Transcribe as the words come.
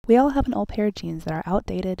We all have an old pair of jeans that are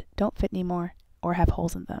outdated, don't fit anymore, or have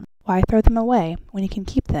holes in them. Why throw them away when you can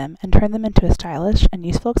keep them and turn them into a stylish and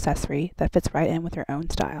useful accessory that fits right in with your own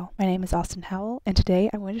style? My name is Howell, and today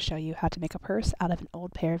I'm going to show you how to make a purse out of an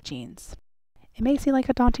old pair of jeans. It may seem like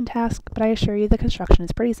a daunting task, but I assure you the construction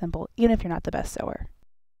is pretty simple, even if you're not the best sewer.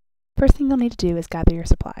 First thing you'll need to do is gather your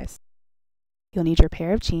supplies. You'll need your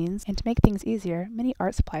pair of jeans, and to make things easier, many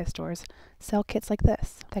art supply stores sell kits like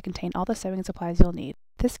this that contain all the sewing supplies you'll need.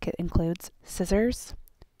 This kit includes scissors,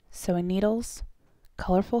 sewing needles,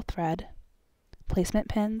 colorful thread, placement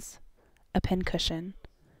pins, a pin cushion,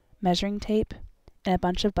 measuring tape, and a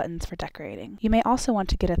bunch of buttons for decorating. You may also want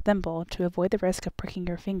to get a thimble to avoid the risk of pricking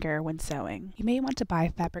your finger when sewing. You may want to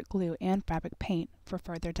buy fabric glue and fabric paint for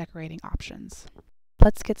further decorating options.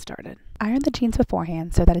 Let's get started. Iron the jeans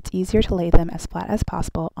beforehand so that it's easier to lay them as flat as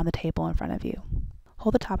possible on the table in front of you.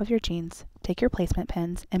 Hold the top of your jeans, take your placement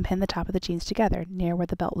pins, and pin the top of the jeans together near where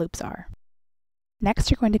the belt loops are. Next,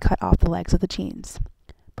 you're going to cut off the legs of the jeans.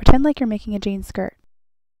 Pretend like you're making a jean skirt.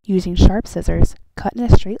 Using sharp scissors, cut in a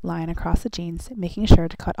straight line across the jeans, making sure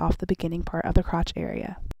to cut off the beginning part of the crotch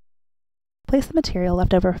area. Place the material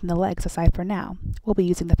left over from the legs aside for now. We'll be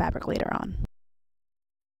using the fabric later on.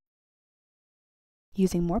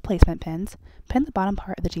 Using more placement pins, pin the bottom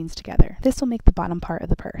part of the jeans together. This will make the bottom part of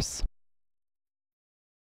the purse.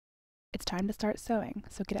 It's time to start sewing,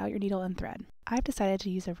 so get out your needle and thread. I've decided to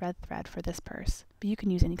use a red thread for this purse, but you can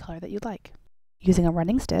use any color that you'd like. Using a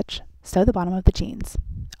running stitch, sew the bottom of the jeans,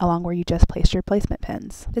 along where you just placed your placement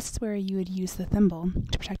pins. This is where you would use the thimble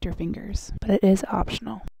to protect your fingers, but it is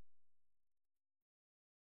optional.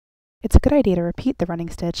 It's a good idea to repeat the running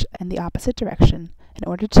stitch in the opposite direction in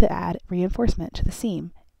order to add reinforcement to the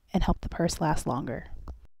seam and help the purse last longer.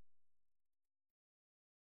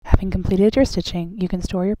 Having completed your stitching, you can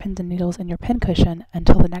store your pins and needles in your pin cushion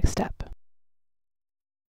until the next step.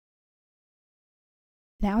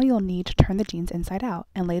 Now you'll need to turn the jeans inside out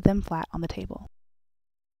and lay them flat on the table.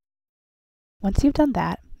 Once you've done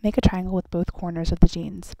that, make a triangle with both corners of the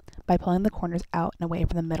jeans by pulling the corners out and away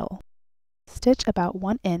from the middle. Stitch about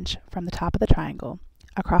 1 inch from the top of the triangle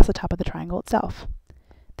across the top of the triangle itself.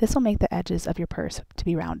 This will make the edges of your purse to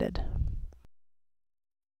be rounded.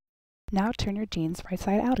 Now turn your jeans right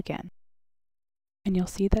side out again, and you'll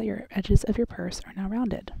see that your edges of your purse are now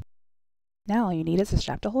rounded. Now all you need is a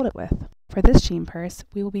strap to hold it with. For this jean purse,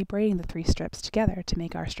 we will be braiding the 3 strips together to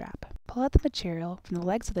make our strap. Pull out the material from the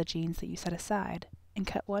legs of the jeans that you set aside, and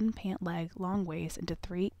cut 1 pant leg long ways into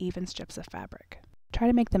 3 even strips of fabric. Try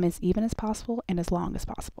to make them as even as possible and as long as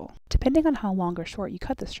possible. Depending on how long or short you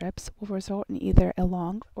cut the strips will result in either a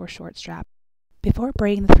long or short strap. Before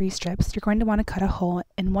braiding the 3 strips, you're going to want to cut a hole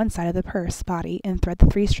in one side of the purse body and thread the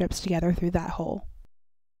 3 strips together through that hole.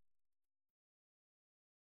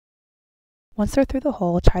 Once they're through the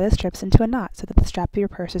hole, tie the strips into a knot so that the strap of your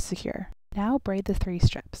purse is secure. Now braid the 3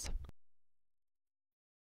 strips.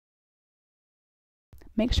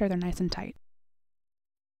 Make sure they're nice and tight.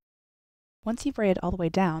 Once you've braided all the way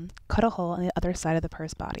down, cut a hole on the other side of the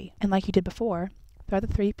purse body, and like you did before, thread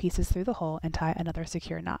the 3 pieces through the hole and tie another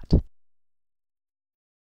secure knot.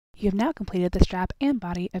 You have now completed the strap and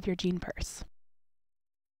body of your jean purse.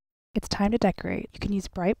 It's time to decorate. You can use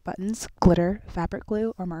bright buttons, glitter, fabric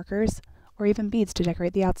glue, or markers, or even beads to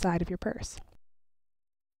decorate the outside of your purse.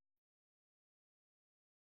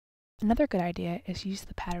 Another good idea is to use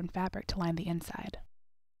the patterned fabric to line the inside.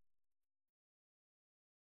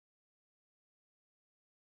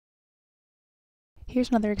 Here's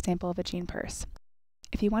another example of a jean purse.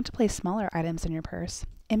 If you want to place smaller items in your purse,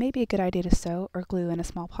 it may be a good idea to sew or glue in a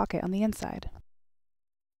small pocket on the inside.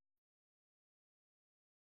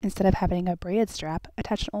 Instead of having a braided strap,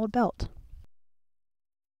 attach an old belt.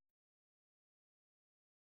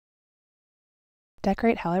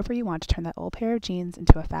 Decorate however you want to turn that old pair of jeans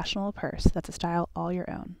into a fashionable purse that's a style all your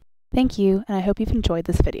own. Thank you, and I hope you've enjoyed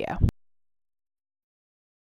this video.